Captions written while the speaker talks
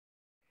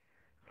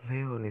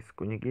Leo ni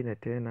siku nyingine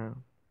tena.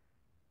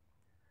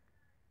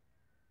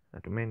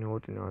 Natumaini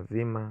wote ni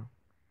wazima.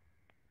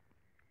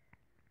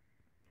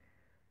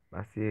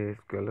 Basi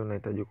siku ya leo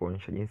nahitaji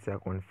kuonyesha jinsi ya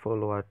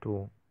kuunfollow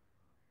watu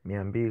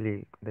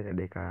 200 ndani ya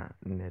dakika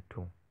 4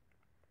 tu.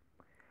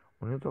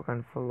 Unaweza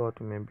kuunfollow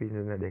watu 200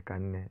 ndani ya dakika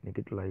 4, ni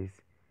kitu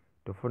rahisi.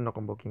 Tofauti na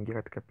kwamba ukiingia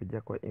katika page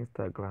yako ya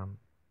Instagram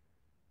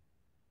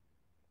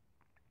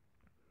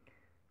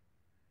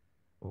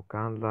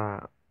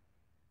ukaanza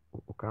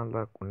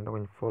kuenda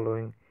kwenye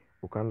following,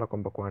 ukaanza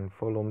kwamba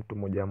kuunfollow mtu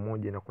mmoja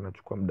mmoja na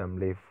kunachukua muda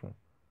mrefu.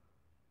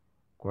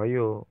 Kwa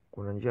hiyo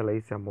kuna njia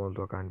rahisi ambayo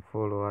unaweza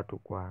kuunfollow watu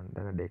kwa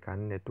ndani ya dakika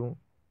 4 tu.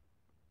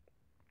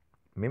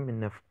 Mimi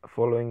nina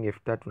following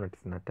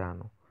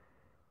 395.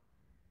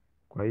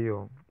 Kwa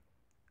hiyo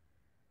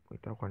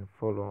ukitaka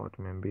kuunfollow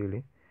watu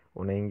 200,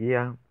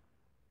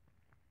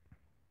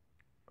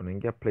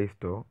 unaingia Play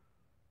Store,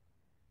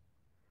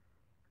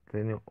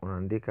 then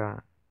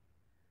unaandika,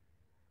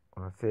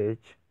 una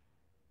search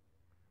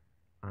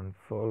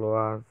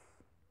unfollowers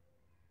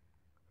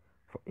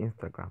for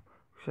Instagram.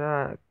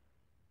 Kisha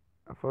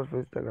for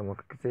Instagram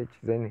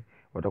ukisearch, then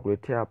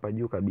watakuletea hapa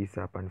juu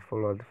kabisa hapa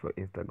unfollowers for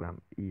Instagram.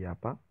 Hii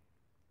hapa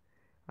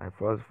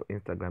unfollowers for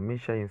Instagram.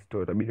 Misha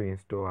install, itabidi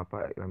install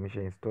hapa,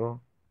 imesha install.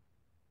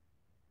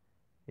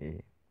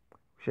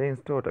 Kisha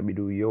install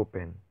itabidi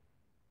uiopen.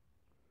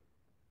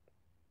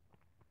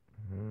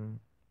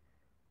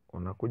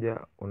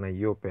 Unakuja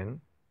unaiopen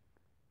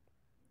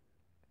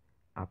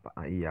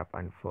hapa, hii hapa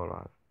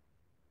unfollowers.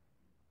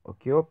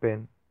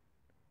 Ukiopen,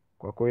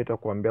 kwa kweli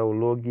itakuambia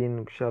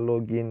ulogin. Kisha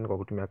login kwa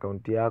kutumia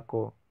akaunti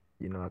yako,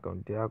 jina la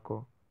akaunti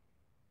yako,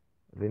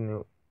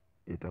 then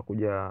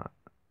itakuja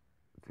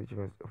search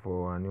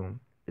for new,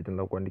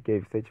 itaanza kuandikia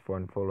hivi search for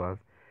unfollowers.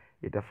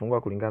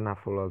 Itafungua kulingana na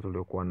followers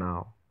uliokuwa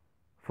nao,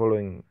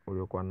 following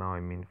uliokuwa nao,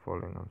 I mean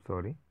following, I'm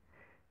sorry,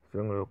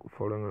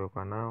 following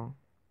uliokuwa nao.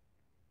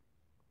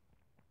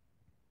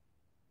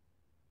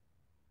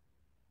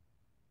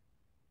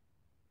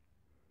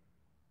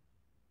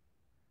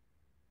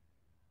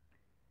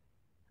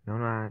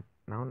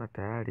 Naona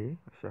tayari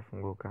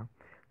ushafunguka.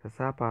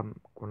 Sasa hapa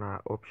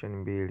kuna option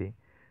mbili,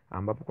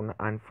 ambapo kuna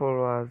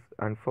unfollow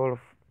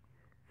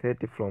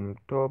 30 from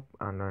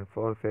top and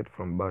unfollow 30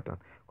 from bottom,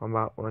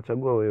 kwamba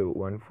unachagua wewe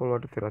unfollow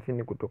watu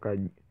 30 kutoka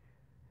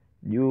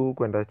juu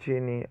kwenda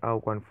chini, au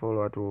unfollow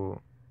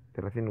watu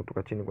 30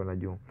 kutoka chini kwenda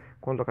juu.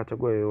 Kwanza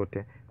ukachagua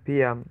yoyote.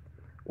 Pia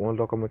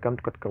unaweza kumweka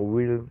mtu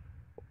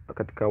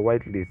katika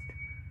whitelist,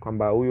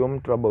 kwamba huyo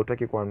mtu labda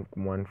hutaki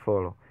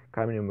kumunfollow.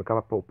 Kama nimeweka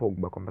hapa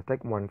Pogba kwamba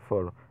sitaki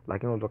kumunfollow,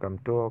 lakini unaweza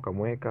kumtoa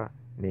ukamweka,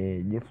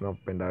 ni jinsi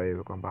unavyopenda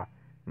wewe, kwamba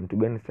mtu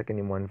gani sitaki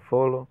ni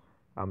munfollow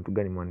au mtu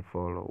gani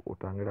munfollow.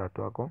 Utaangalia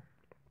watu wako.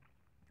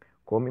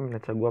 Kwa mimi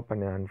nachagua hapa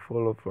ni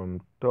unfollow from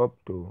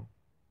top to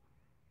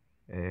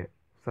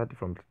start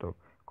from the top.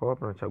 Kwa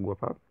hapa unachagua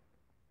hapa,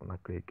 una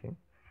click,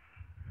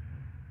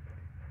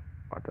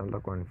 wataanza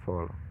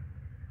kuunfollow.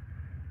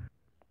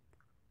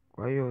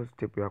 Kwa hiyo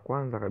step ya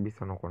kwanza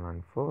kabisa unakuwa na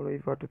unfollow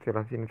hivi watu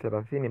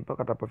 30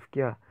 mpaka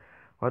atapofikia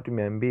watu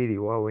 200.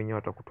 Wao wenyewe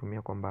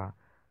watakutumia kwamba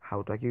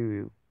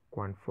hautakiwi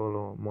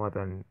kuunfollow more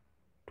than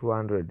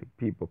 200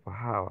 people per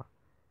hour.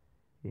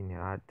 Hii ni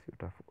ad,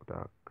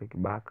 uta click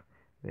back,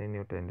 then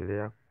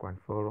utaendelea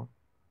kuunfollow.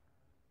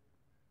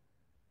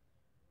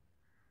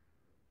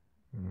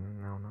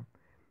 Naona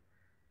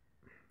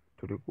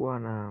tulikuwa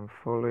na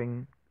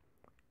following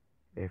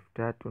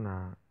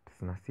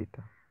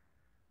 396.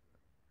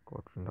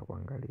 Kwa tunaenda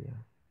kuangalia.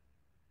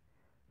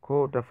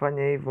 Kwa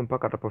utafanya hivyo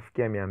mpaka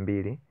atapofikia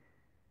 200.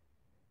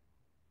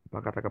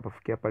 Mpaka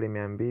atakapofikia pale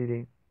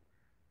 200,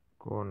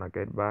 kwa na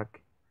get back,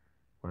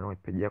 unaona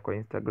page yako ya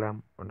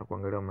Instagram, unaenda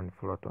kuangalia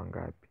umefollow watu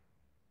wangapi.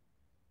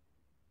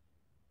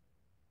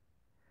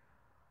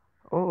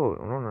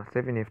 Unaona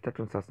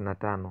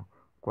 7335.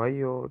 Kwa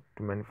hiyo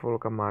tumefollow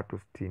kama watu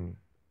 60.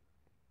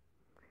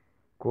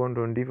 Kwa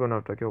ndo ndivyo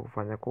unatakiwa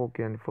kufanya. Kwa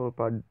ukiunfollow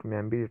pad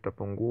 200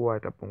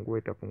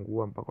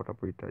 itapungua mpaka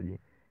utapohitaji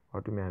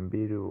watu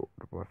 200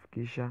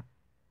 utapowafikisha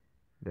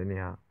ndani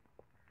ya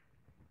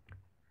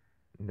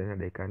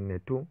dakika 4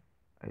 tu.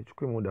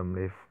 Haichukui muda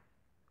mrefu.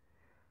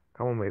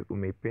 Kama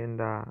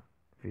umeipenda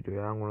video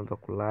yangu, unaweza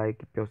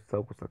kulike, pia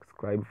usisahau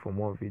kusubscribe for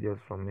more videos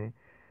from me.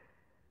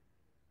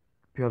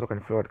 Pia unaweza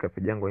kunifollow katika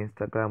page yangu ya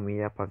Instagram, hii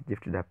hapa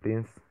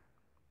 @gift_the_prince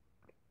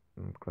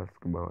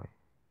classic boy,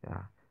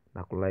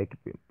 na kulike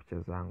picha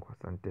zangu.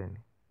 Asanteni.